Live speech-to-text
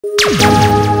Welcome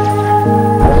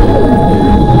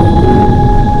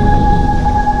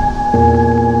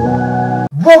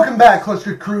back,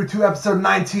 Kleschka Crew, to episode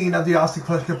 19 of the Austin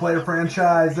Kleschka Player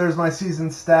franchise. There's my season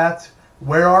stats.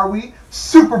 Where are we?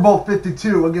 Super Bowl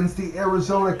 52 against the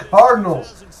Arizona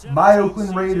Cardinals. My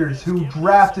Oakland Raiders, who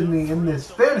drafted me in this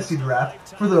fantasy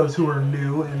draft, for those who are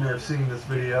new and they're seeing this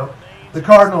video. The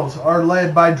Cardinals are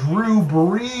led by Drew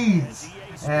Brees.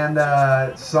 And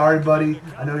sorry, buddy,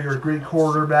 I know you're a great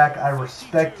quarterback. I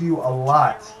respect you a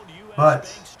lot,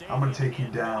 but I'm going to take you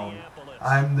down.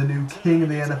 I'm the new king of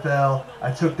the NFL.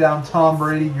 I took down Tom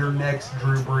Brady. You're next,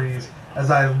 Drew Brees, as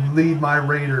I lead my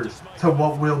Raiders to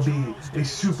what will be a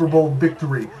Super Bowl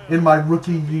victory in my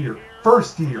rookie year.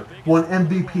 First year, won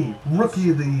MVP, Rookie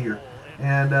of the Year,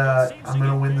 and I'm going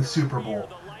to win the Super Bowl.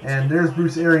 And there's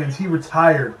Bruce Arians. He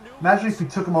retired. Imagine if he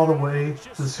took him all the way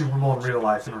to the Super Bowl in real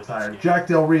life and retired. Jack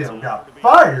Del Rio got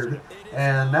fired,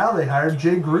 and now they hired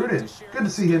Jay Gruden. Good to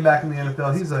see him back in the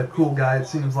NFL. He's a cool guy, it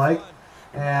seems like.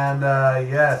 And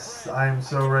yes, I'm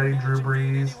so ready, Drew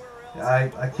Brees.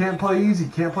 I can't play easy,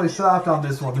 can't play soft on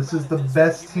this one. This is the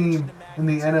best team in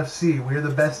the NFC. We are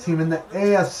the best team in the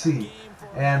AFC,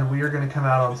 and we are going to come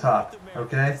out on top,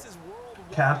 okay?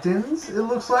 Captains, it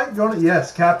looks like.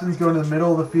 Yes, captains going to the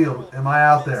middle of the field. Am I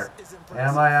out there?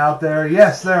 Am I out there?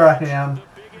 Yes, there I am.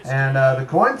 And the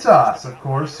coin toss, of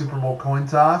course, Super Bowl coin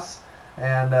toss.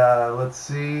 And let's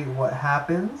see what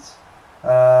happens.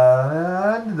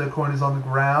 And the coin is on the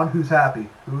ground. Who's happy?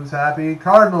 Who's happy?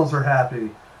 Cardinals are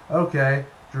happy. Okay,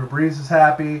 Drew Brees is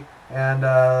happy. And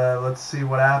let's see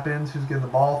what happens. Who's getting the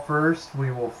ball first? We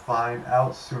will find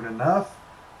out soon enough.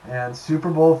 And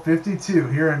Super Bowl 52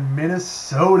 here in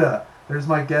Minnesota. There's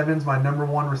Mike Evans, my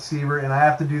 #1 receiver, and I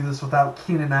have to do this without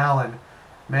Keenan Allen.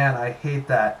 Man, I hate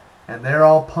that. And they're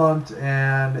all pumped,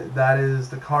 and that is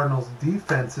the Cardinals'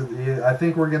 defense. I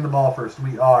think we're getting the ball first.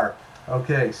 We are.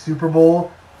 Okay, Super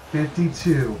Bowl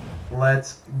 52.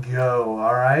 Let's go.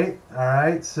 All right.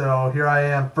 So here I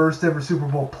am, first ever Super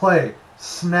Bowl play,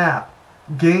 snap,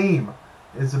 game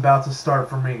is about to start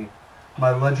for me.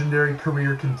 My legendary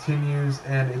career continues,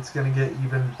 and it's going to get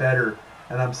even better.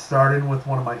 And I'm starting with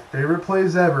one of my favorite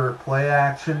plays ever, play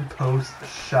action post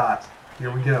shot.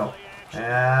 Here we go.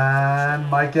 And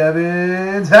Mike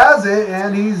Evans has it,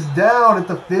 and he's down at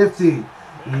the 50.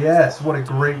 Yes, what a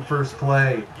great first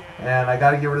play. And I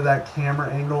got to get rid of that camera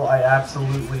angle. I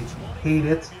absolutely hate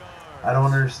it. I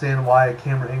don't understand why a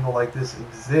camera angle like this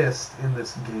exists in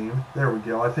this game. There we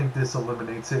go. I think this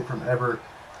eliminates it from ever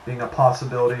being a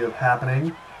possibility of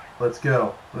happening. Let's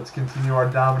go. Let's continue our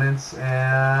dominance.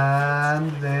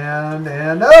 And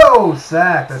oh,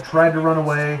 sacked. I tried to run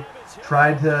away,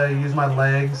 tried to use my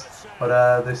legs,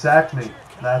 but they sacked me.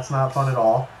 That's not fun at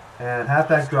all. And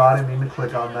halfback draw, I didn't mean to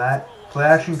click on that. Play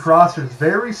action crossers,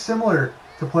 very similar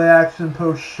to play action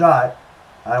post shot.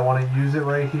 I want to use it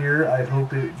right here. I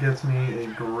hope it gets me a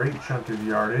great chunk of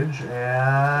yardage. And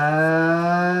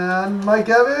Mike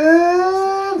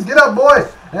Evans, get up, boy.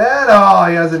 And oh,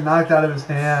 he has it knocked out of his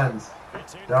hands.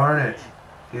 Darn it.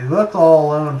 He looked all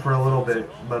alone for a little bit,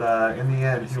 but in the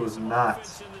end, he was not.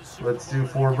 Let's do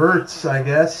 4 verts, I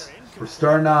guess. We're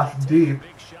starting off deep,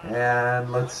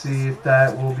 and let's see if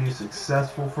that will be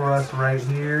successful for us right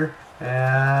here.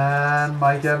 And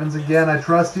Mike Evans again, I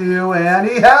trust you, and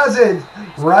he has it,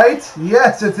 right?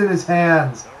 Yes, it's in his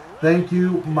hands. Thank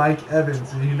you, Mike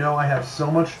Evans. You know I have so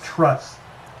much trust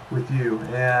with you.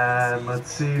 And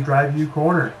let's see, drive you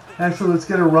corner. Actually, let's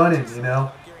get a run in, you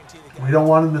know. We don't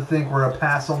want him to think we're a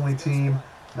pass-only team.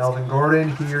 Melvin Gordon,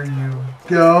 here you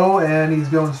go, and he's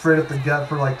going straight up the gut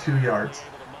for like 2 yards.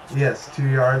 Yes, 2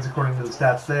 yards according to the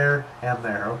stats there and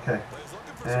there. Okay.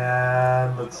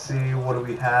 And let's see, what do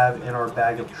we have in our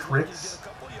bag of tricks?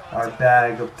 Our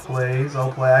bag of plays.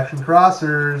 Oh, play action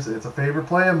crossers. It's a favorite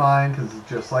play of mine because it's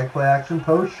just like play action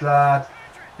post shot.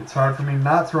 It's hard for me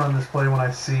not to run this play when I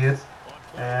see it.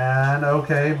 And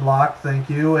okay, blocked, thank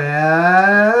you.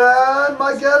 And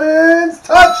Mike Evans,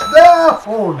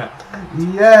 touchdown!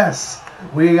 Yes,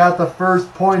 we got the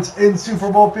first points in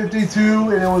Super Bowl 52,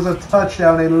 and it was a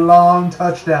touchdown, a long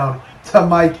touchdown to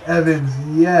Mike Evans.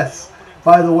 Yes.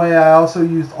 By the way, I also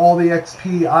used all the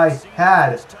XP I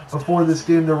had before this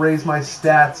game to raise my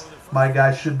stats. My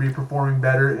guy should be performing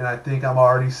better, and I think I'm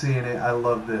already seeing it. I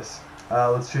love this.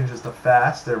 Let's change this to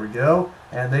fast. There we go.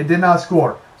 And they did not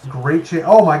score. Great change.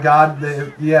 Oh, my God.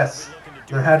 Yes,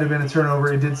 there had to have been a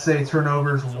turnover. It did say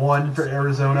turnovers 1 for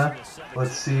Arizona.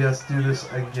 Let's see us do this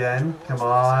again. Come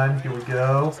on. Here we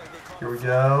go. Here we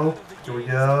go. Here we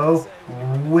go.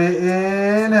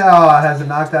 Win. Oh, has it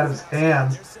knocked out of his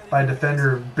hands by a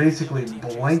defender basically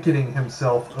blanketing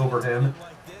himself over him.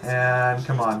 And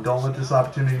come on, don't let this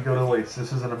opportunity go to waste.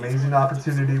 This is an amazing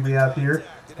opportunity we have here,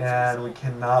 and we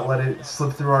cannot let it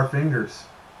slip through our fingers.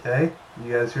 Okay?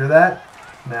 You guys hear that?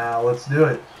 Now let's do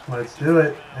it. Let's do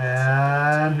it.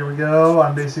 And here we go.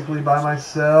 I'm basically by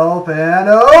myself. And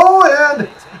and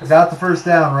I got the first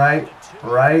down, right?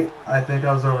 Right? I think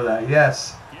I was over that.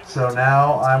 Yes. So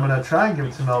now I'm going to try and give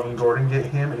it to Melvin Gordon, get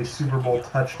him a Super Bowl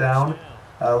touchdown.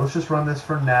 Let's just run this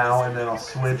for now, and then I'll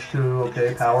switch to,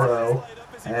 okay, Power O.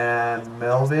 And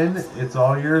Melvin, it's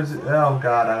all yours. Oh,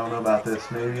 God, I don't know about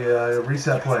this. Maybe a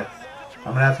reset play. I'm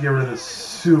going to have to get rid of this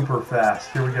super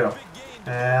fast. Here we go.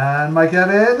 And Mike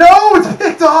Evans. No, it's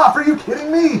picked off. Are you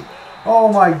kidding me?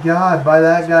 Oh, my God, by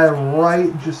that guy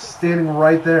right, just standing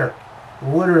right there.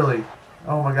 Literally.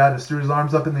 Oh, my God, just threw his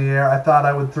arms up in the air. I thought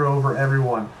I would throw over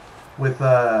everyone with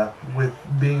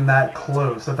being that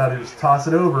close. I thought he'd just toss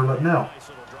it over, but no.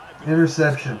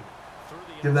 Interception.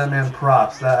 Give that man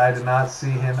props. That I did not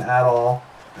see him at all.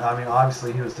 I mean,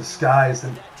 obviously he was disguised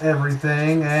and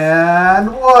everything.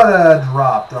 And what a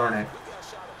drop, darn it.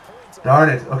 Darn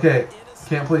it. Okay,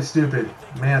 can't play stupid.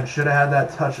 Man, should have had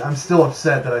that touch. I'm still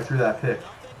upset that I threw that pick.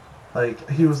 Like,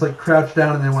 he was like crouched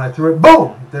down, and then when I threw it,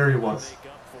 boom! There he was.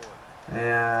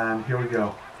 And here we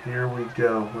go. Here we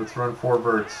go. Let's run 4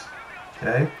 verts.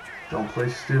 Okay? Don't play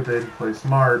stupid. Play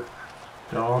smart.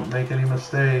 Don't make any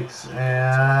mistakes.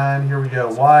 And here we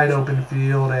go. Wide open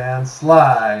field and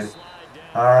slide.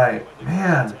 Alright.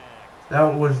 Man, that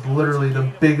was literally the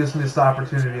biggest missed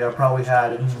opportunity I probably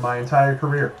had in my entire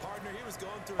career.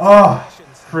 Oh,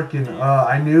 freaking.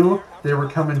 I knew they were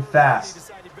coming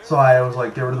fast. So I was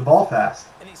like, get rid of the ball fast.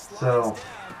 So,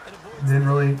 didn't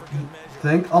really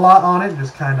think a lot on it.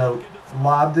 Just kind of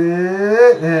lobbed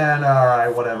it. And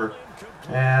alright, whatever.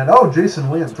 And, oh, Jason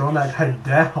Williams throwing that guy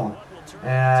down.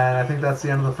 And I think that's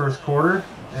the end of the first quarter.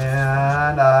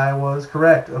 And I was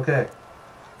correct. Okay.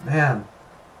 Man,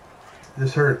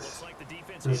 this hurts.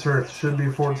 This hurts. Should be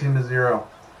 14-0.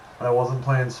 But I wasn't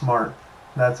playing smart.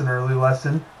 That's an early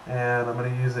lesson. And I'm going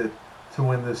to use it to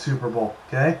win this Super Bowl.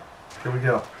 Okay? Here we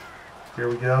go. Here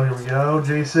we go. Here we go.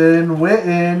 Jason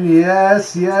Witten.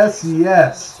 Yes, yes,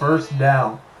 yes. First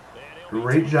down.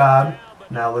 Great job.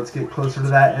 Now let's get closer to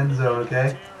that end zone,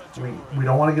 okay? We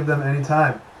don't want to give them any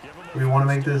time. We want to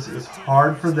make this as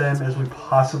hard for them as we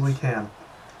possibly can.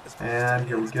 And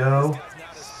here we go.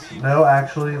 No,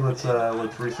 actually, let's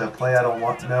reset play. I don't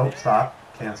want. No, stop.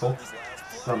 Cancel.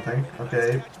 Something.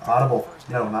 Okay. Audible.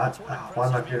 No, not. Why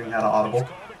am I forgetting how to audible?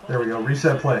 There we go.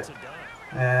 Reset play.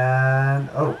 And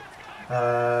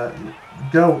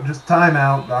go. Just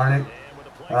timeout. Darn it.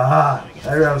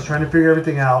 I was trying to figure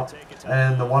everything out.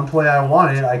 And the one play I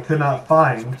wanted, I could not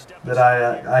find. That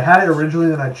I had it originally,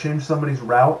 then I changed somebody's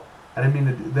route. I didn't mean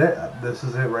to do that. This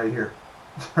is it right here.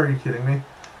 Are you kidding me?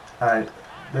 Alright,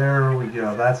 there we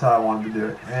go. That's how I wanted to do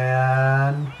it.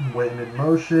 And waiting in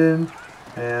motion.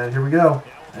 And here we go.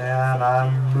 And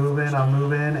I'm moving,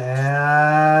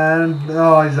 and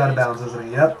oh, he's out of bounds, isn't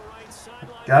he? Yep.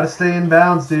 Gotta stay in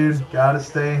bounds, dude. Gotta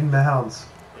stay in bounds.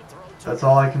 That's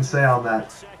all I can say on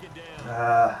that.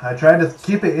 I tried to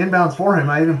keep it inbounds for him.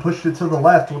 I even pushed it to the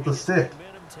left with the stick,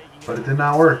 but it did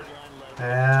not work.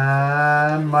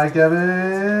 And Mike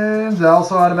Evans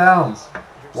also out of bounds.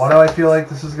 Why do I feel like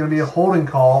this is going to be a holding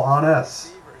call on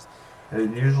us? It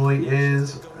usually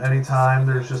is anytime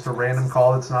there's just a random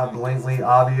call that's not blatantly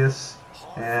obvious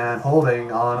and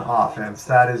holding on offense.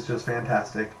 That is just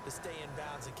fantastic.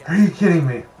 Are you kidding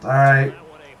me? Alright.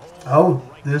 Oh,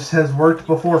 this has worked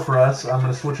before for us. I'm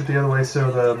going to switch it the other way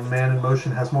so the man in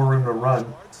motion has more room to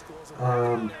run.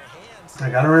 I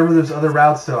got to remember there's other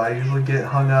routes, though. I usually get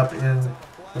hung up in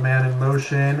the man in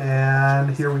motion,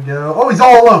 and here we go. Oh, he's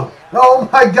all alone. Oh,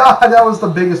 my God. That was the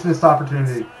biggest missed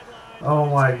opportunity. Oh,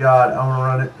 my God. I'm going to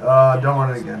run it. Don't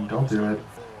run it again. Don't do it.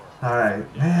 All right.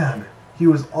 Man, he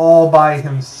was all by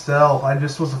himself. I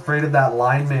just was afraid of that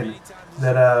lineman,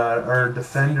 or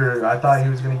defender. I thought he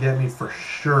was going to get me for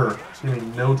sure. Give me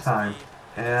no time.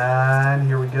 And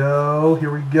here we go.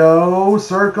 Here we go.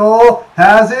 Circle.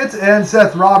 Has it. And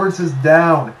Seth Roberts is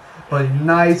down. But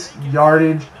nice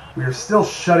yardage. We are still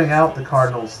shutting out the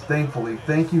Cardinals, thankfully.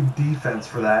 Thank you, defense,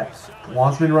 for that.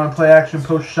 Wants me to run play action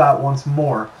post shot once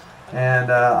more.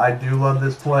 And I do love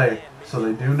this play. So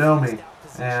they do know me.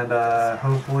 And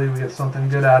hopefully we get something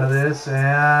good out of this.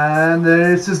 And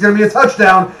this is going to be a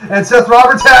touchdown. And Seth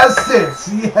Roberts has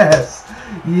 6. Yes.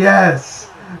 Yes.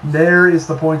 There is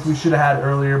the points we should have had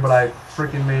earlier, but I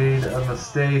freaking made a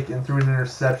mistake and threw an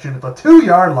interception at the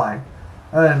 2-yard line.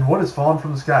 And what is falling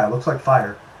from the sky? It looks like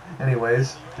fire.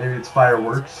 Anyways, maybe it's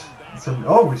fireworks.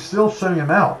 Oh, we're still shutting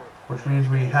him out. which means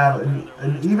we have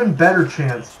an even better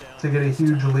chance to get a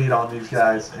huge lead on these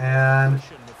guys. And,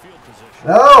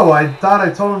 oh, I thought I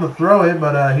told him to throw it,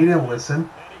 but he didn't listen,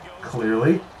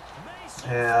 clearly.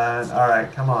 And, all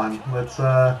right, come on. Let's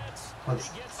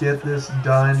get this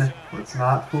done. Let's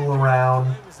not fool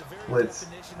around. Let's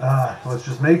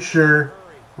just make sure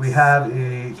we have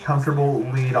a comfortable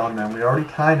lead on them. We already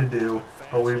kind of do,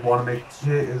 but we want to make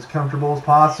it as comfortable as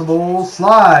possible.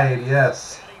 Slide,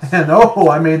 yes. And oh,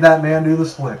 I made that man do the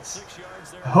splits.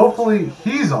 Hopefully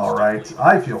he's all right.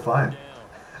 I feel fine.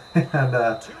 And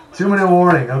 2-minute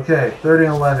warning. Okay, 3rd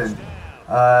and 11.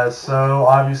 So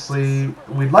obviously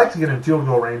we'd like to get in field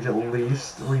goal range at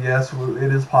least. Yes,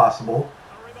 it is possible.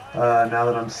 Now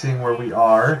that I'm seeing where we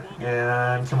are.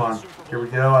 And come on, here we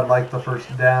go. I'd like the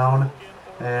first down.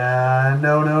 And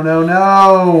no.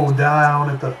 Down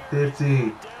at the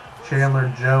 50.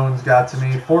 Chandler Jones got to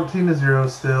me. 14-0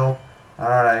 still. All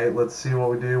right, let's see what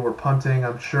we do. We're punting,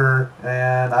 I'm sure.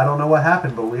 And I don't know what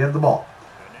happened, but we have the ball.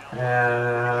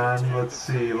 And let's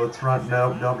see. Let's run.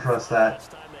 Nope, don't trust that.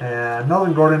 And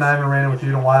Melvin Gordon, I haven't ran it with you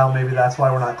in a while. Maybe that's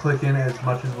why we're not clicking as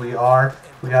much as we are.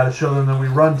 We got to show them that we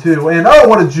run too. And oh,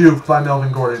 what a juke by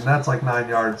Melvin Gordon. That's like 9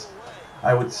 yards,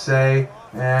 I would say.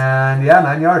 And yeah,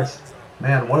 9 yards.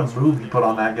 Man, what a move he put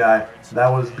on that guy. That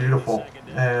was beautiful.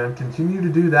 And continue to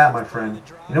do that, my friend.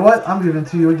 You know what? I'm giving it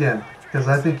to you again, because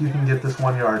I think you can get this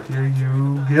 1 yard. Here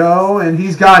you go. And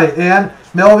he's got it. And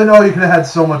Melvin, oh, you could have had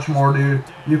so much more, dude.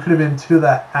 You could have been to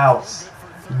the house.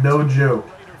 No joke.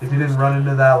 If you didn't run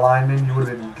into that lineman, you would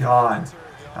have been gone.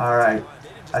 All right.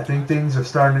 I think things are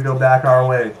starting to go back our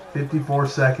way. 54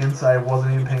 seconds. I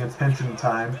wasn't even paying attention to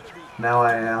time. Now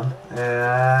I am.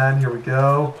 And here we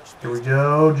go. Here we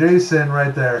go. Jason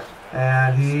right there.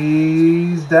 And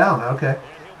he's down. Okay.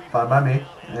 Fine by me.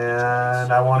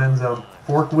 And I want end zone.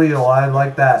 Fork wheel. I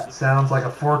like that. Sounds like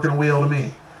a fork and wheel to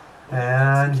me.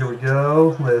 And here we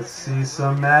go. Let's see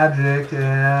some magic.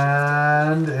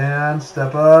 And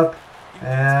step up.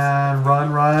 And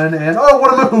run. And oh,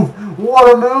 what a move.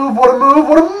 What a move. What a move.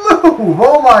 What a move.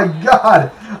 Oh, my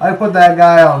God. I put that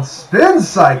guy on spin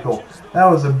cycle. That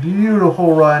was a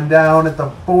beautiful run down at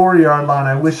the 4-yard line.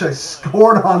 I wish I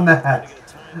scored on that.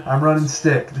 I'm running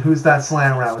stick. Who's that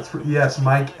slant route? Yes,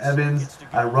 Mike Evans.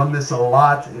 I run this a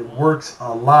lot. It works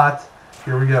a lot.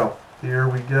 Here we go. Here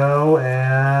we go.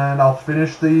 And I'll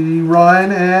finish the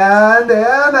run. And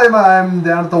I'm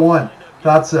down at the 1.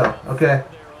 Thought so. Okay.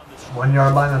 1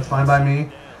 yard line. That's fine by me.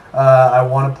 I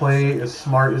want to play as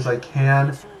smart as I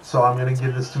can. So I'm going to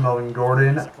give this to Melvin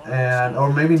Gordon,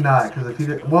 or maybe not, because if he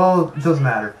did, well, it doesn't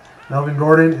matter. Melvin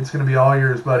Gordon, it's going to be all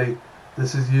yours, buddy.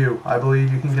 This is you. I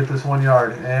believe you can get this 1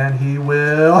 yard, and he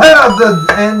will have the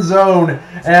end zone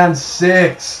and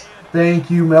 6. Thank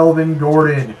you, Melvin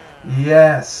Gordon.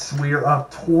 Yes, we are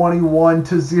up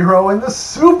 21-0 in the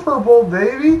Super Bowl,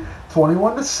 baby.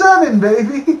 21-7,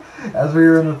 baby. As we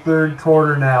are in the 3rd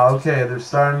quarter now. Okay, they're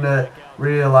starting to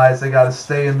realize they got to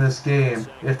stay in this game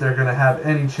if they're going to have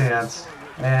any chance.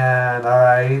 And all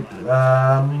right,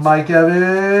 Mike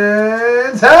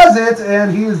Evans has it,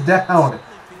 and he is down.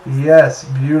 Yes,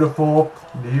 beautiful.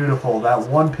 That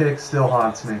one pick still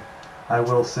haunts me, I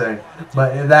will say.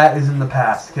 But that is in the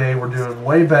past, okay? We're doing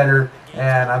way better,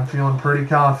 and I'm feeling pretty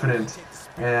confident.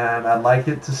 And I'd like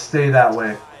it to stay that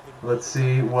way. Let's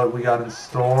see what we got in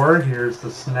store. Here's the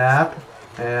snap,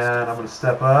 and I'm going to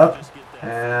step up.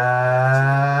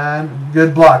 And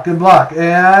good block, and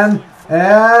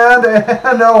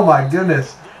oh my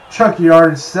goodness, Chuck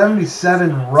yardage,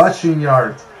 77 rushing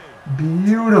yards,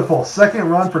 beautiful, 2nd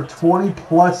run for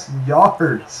 20+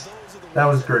 yards. That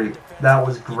was great.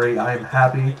 I am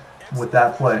happy with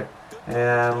that play.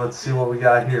 And let's see what we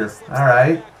got here. All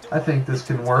right, I think this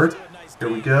can work. Here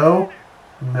we go.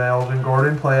 Melvin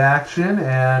Gordon, play action,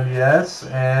 and yes,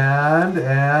 and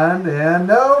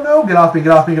no, get off me,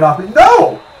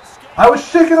 no! I was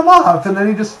shaking him off, and then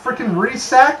he just freaking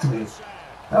re-sacked me.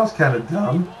 That was kind of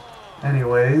dumb.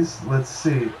 Anyways, let's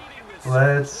see.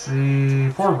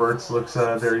 Forverts looks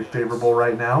very favorable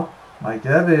right now. Mike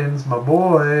Evans, my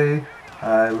boy.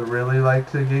 I would really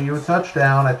like to get you a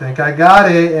touchdown. I think I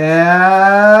got it.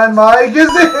 And Mike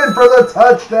is in for the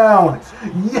touchdown.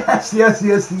 Yes.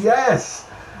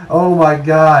 Oh, my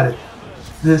God.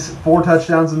 This 4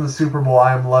 touchdowns in the Super Bowl.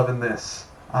 I am loving this.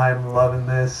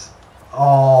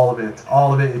 All of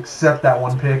it, except that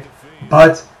one pick.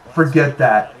 But forget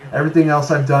that. Everything else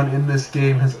I've done in this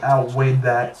game has outweighed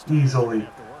that easily.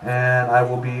 And I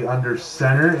will be under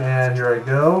center. And here I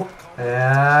go.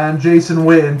 And Jason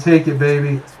Witten, take it,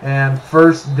 baby. And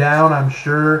 1st down, I'm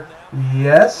sure.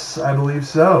 Yes, I believe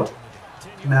so.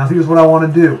 Now, here's what I want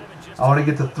to do. I want to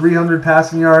get to 300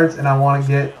 passing yards, and I want to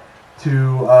get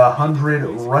to 100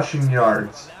 rushing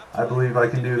yards. I believe I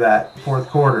can do that. Fourth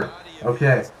quarter.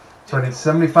 Okay. So I need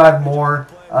 75 more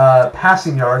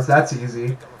passing yards. That's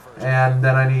easy. And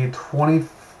then I need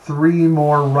 23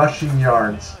 more rushing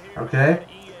yards. Okay?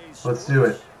 Let's do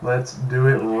it. Let's do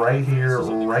it right here,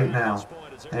 right now.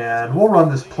 And we'll run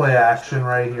this play action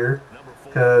right here.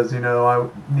 Because, you know, I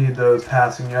need those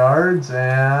passing yards.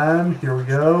 And here we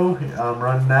go. I'm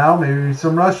running now. Maybe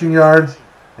some rushing yards.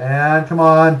 And come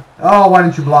on. Oh, why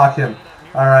didn't you block him?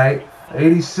 All right.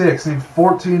 86. Need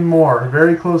 14 more.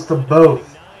 Very close to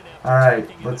both. All right.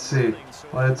 Let's see.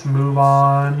 Let's move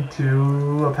on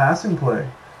to a passing play.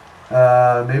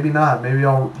 Maybe not. Maybe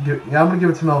I'll give... Yeah, I'm going to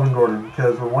give it to Melvin Gordon.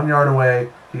 Because we're 1 yard away.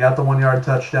 He got the 1 yard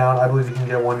touchdown. I believe he can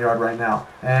get 1 yard right now.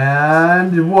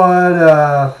 And what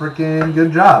a freaking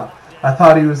good job. I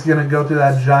thought he was going to go through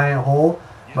that giant hole,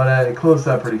 but it closed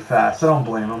up pretty fast. I don't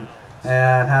blame him.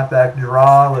 And halfback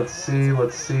draw. Let's see.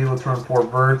 Let's run 4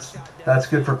 verts. That's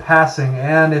good for passing.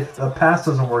 And if the pass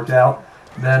doesn't work out,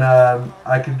 then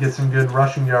I could get some good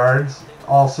rushing yards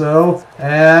also.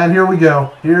 And here we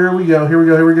go. Here we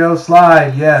go.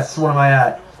 Slide. Yes. What am I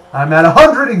at? I'm at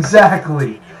 100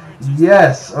 exactly.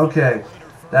 Yes, okay.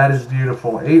 That is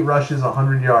beautiful. 8 rushes,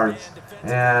 100 yards.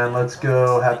 And let's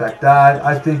go halfback dive.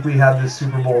 I think we have this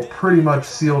Super Bowl pretty much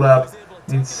sealed up.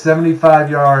 Need 75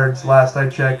 yards last I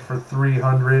checked for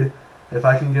 300. If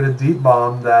I can get a deep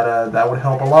bomb, that would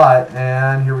help a lot.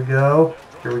 And here we go.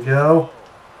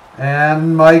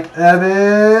 And Mike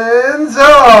Evans.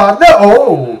 Oh, no!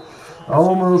 Oh!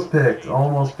 Almost picked.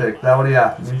 That would,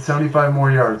 yeah. Need 75 more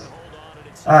yards.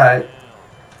 All right.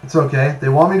 It's okay. They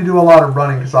want me to do a lot of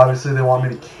running because obviously they want me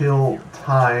to kill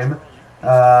time.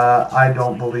 I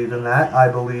don't believe in that. I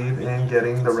believe in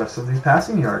getting the rest of these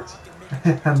passing yards.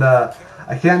 And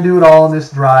I can't do it all in this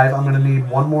drive. I'm going to need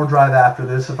 1 more drive after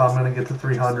this if I'm going to get to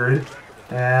 300.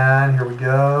 And here we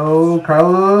go.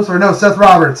 Seth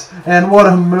Roberts. And what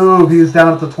a move. He was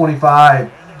down at the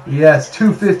 25. Yes,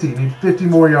 250. Need 50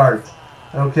 more yards.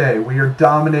 Okay, we are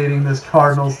dominating this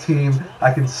Cardinals team.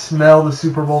 I can smell the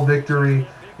Super Bowl victory.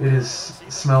 It is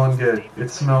smelling good.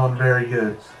 It's smelling very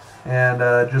good. And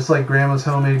just like Grandma's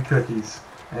homemade cookies.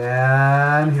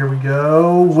 And here we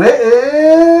go.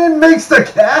 Witten makes the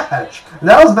catch.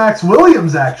 That was Max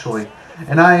Williams, actually.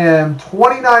 And I am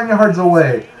 29 yards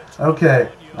away. Okay.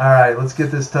 All right. Let's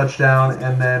get this touchdown.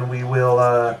 And then we will,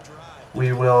 what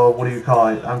do you call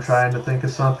it? I'm trying to think of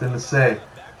something to say.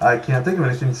 I can't think of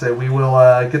anything to say. We will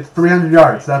get to 300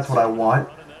 yards. That's what I want.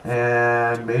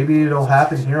 And maybe it'll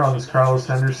happen here on this Carlos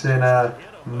Henderson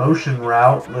motion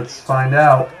route. Let's find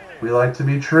out. We like to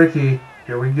be tricky.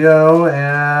 Here we go.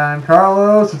 And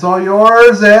Carlos, it's all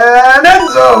yours. And end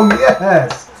zone.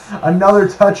 Yes. Another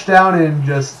touchdown and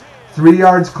just 3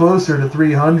 yards closer to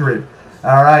 300.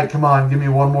 All right, come on. Give me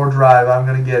 1 more drive. I'm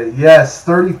going to get it. Yes,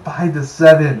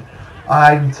 35-7.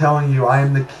 I'm telling you, I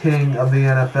am the king of the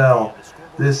NFL.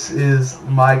 This is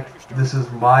my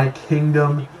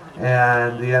kingdom.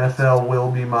 And the NFL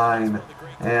will be mine.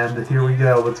 And here we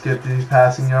go. Let's get these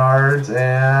passing yards.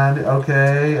 And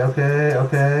okay.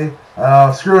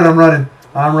 Oh, screw it. I'm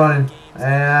running.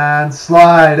 And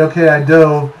slide. Okay, I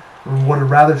dove. Would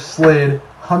have rather slid.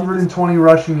 120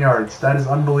 rushing yards. That is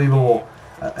unbelievable.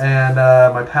 And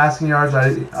my passing yards,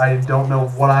 I don't know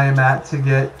what I am at to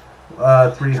get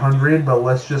 300. But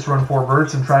let's just run 4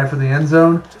 verts and try for the end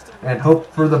zone. And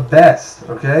hope for the best.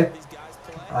 Okay?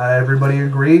 Everybody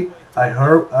agree? I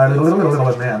hope.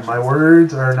 Man, my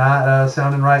words are not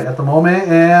sounding right at the moment.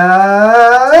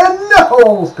 And no,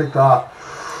 almost picked off.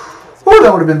 Oh,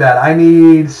 that would have been bad. I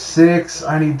need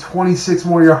 26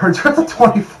 more yards. We're at the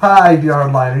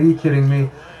 25-yard line. Are you kidding me?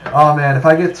 Oh man, if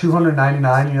I get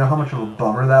 299, you know how much of a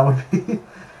bummer that would be.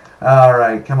 All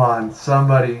right, come on,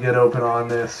 somebody get open on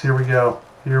this. Here we go.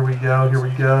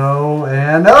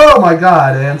 And oh my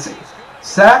God! And see,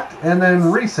 sacked and then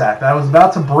resacked. I was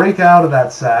about to break out of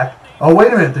that sack. Oh,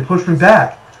 wait a minute. They pushed me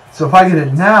back. So if I get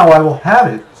it now, I will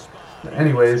have it.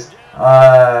 Anyways,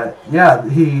 yeah,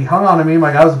 he hung on to me.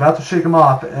 My guy was about to shake him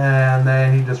off, and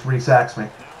then he just resacks me.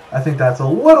 I think that's a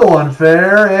little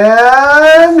unfair,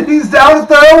 and he's down at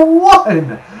the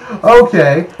 1.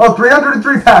 Okay. Oh,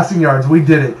 303 passing yards. We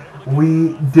did it.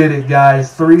 We did it,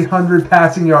 guys. 300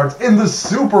 passing yards in the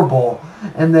Super Bowl,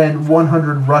 and then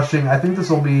 100 rushing. I think this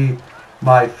will be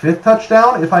my 5th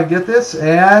touchdown if I get this.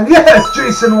 And yes,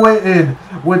 Jason Witten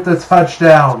with the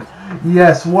touchdown.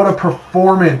 Yes, what a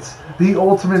performance. The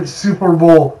ultimate Super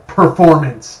Bowl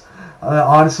performance.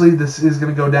 Honestly, this is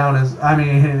going to go down as, I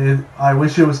mean, I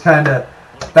wish it was kind of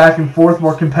back and forth,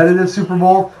 more competitive Super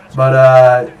Bowl, but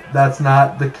that's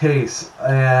not the case.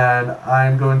 And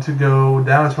I'm going to go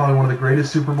down as probably one of the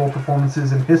greatest Super Bowl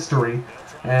performances in history.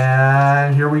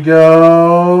 And here we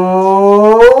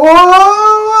go.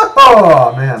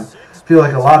 Oh, man. I feel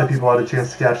like a lot of people had a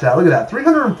chance to catch that. Look at that.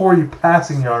 340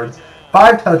 passing yards,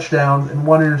 5 touchdowns, and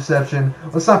 1 interception.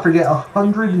 Let's not forget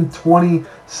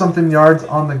 120-something yards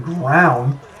on the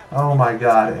ground. Oh, my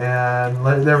God.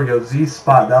 And there we go. Z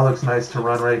spot. That looks nice to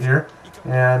run right here.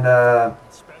 And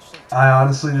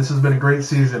honestly, this has been a great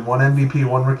season. 1 MVP,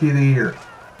 1 Rookie of the Year.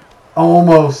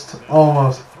 Almost.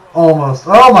 Oh,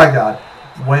 my God.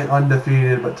 Went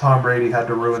undefeated, but Tom Brady had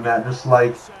to ruin that, just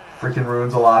like freaking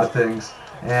ruins a lot of things.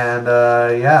 And,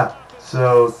 yeah.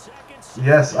 So,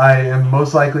 yes, I am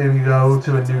most likely going to go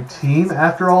to a new team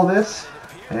after all this.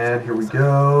 And here we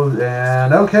go.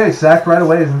 And, okay, sacked right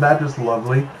away. Isn't that just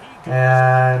lovely?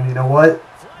 And, you know what?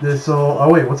 This'll... Oh,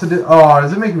 wait, what's it do? Oh,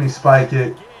 is it making me spike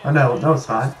it? Oh, no, it's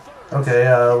not.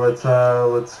 Okay, let's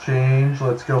change.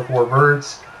 Let's go for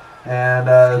verts. And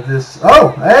this...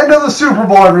 Oh, end of the Super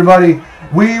Bowl, everybody.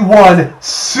 We won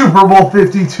Super Bowl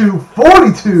 52,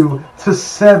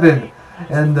 42-7.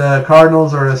 And the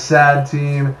Cardinals are a sad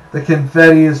team. The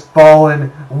confetti is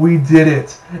fallen. We did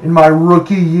it. In my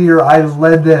rookie year, I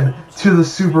led them to the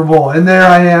Super Bowl. And there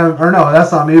I am. Or no,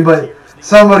 that's not me, but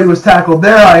somebody was tackled.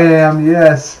 There I am,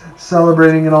 yes.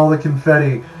 Celebrating in all the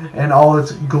confetti and all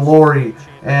its glory.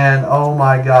 And oh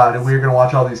my God, and we're going to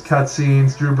watch all these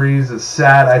cutscenes. Drew Brees is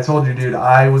sad. I told you, dude,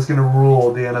 I was going to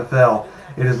rule the NFL.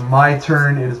 It is my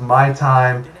turn. It is my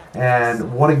time.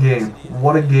 And what a game.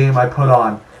 What a game I put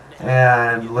on.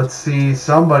 And let's see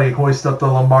somebody hoist up the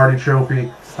Lombardi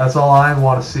Trophy. That's all I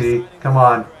want to see. Come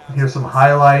on. Here's some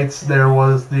highlights. There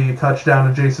was the touchdown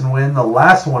to Jason Wynn, the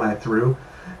last one I threw.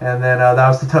 And then that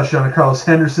was the touchdown to Carlos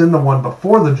Henderson, the one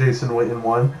before the Jason Witten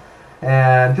one.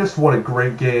 And just what a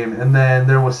great game. And then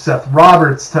there was Seth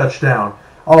Roberts' touchdown.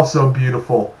 Also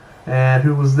beautiful. And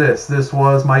who was this? This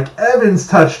was Mike Evans'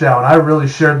 touchdown. I really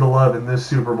shared the love in this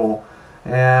Super Bowl.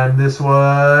 And this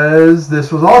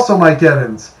was also Mike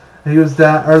Evans. He was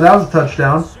that was a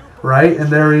touchdown, right? And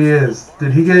there he is.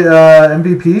 Did he get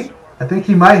MVP? I think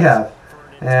he might have.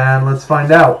 And let's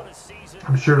find out.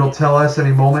 I'm sure it'll tell us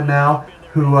any moment now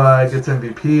who gets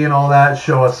MVP and all that.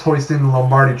 Show us hoisting the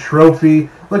Lombardi Trophy.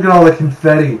 Look at all the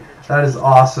confetti. That is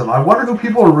awesome. I wonder who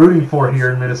people are rooting for here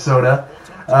in Minnesota,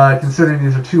 considering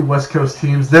these are 2 West Coast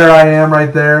teams. There I am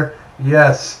right there.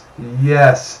 Yes.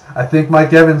 I think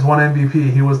Mike Evans won MVP.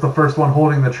 He was the first one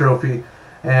holding the trophy.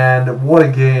 And what a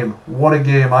game. What a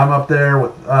game. I'm up there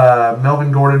with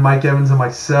Melvin Gordon, Mike Evans, and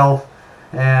myself.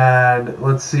 And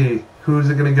let's see. Who's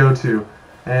it going to go to?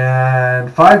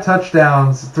 And 5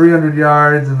 touchdowns, 300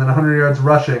 yards, and then 100 yards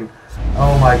rushing.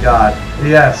 Oh, my God.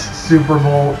 Yes, Super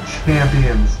Bowl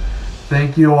champions.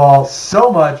 Thank you all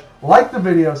so much. Like the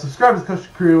video. Subscribe to the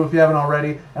Kleschka Crew if you haven't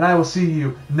already. And I will see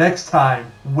you next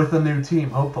time with a new team,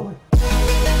 hopefully.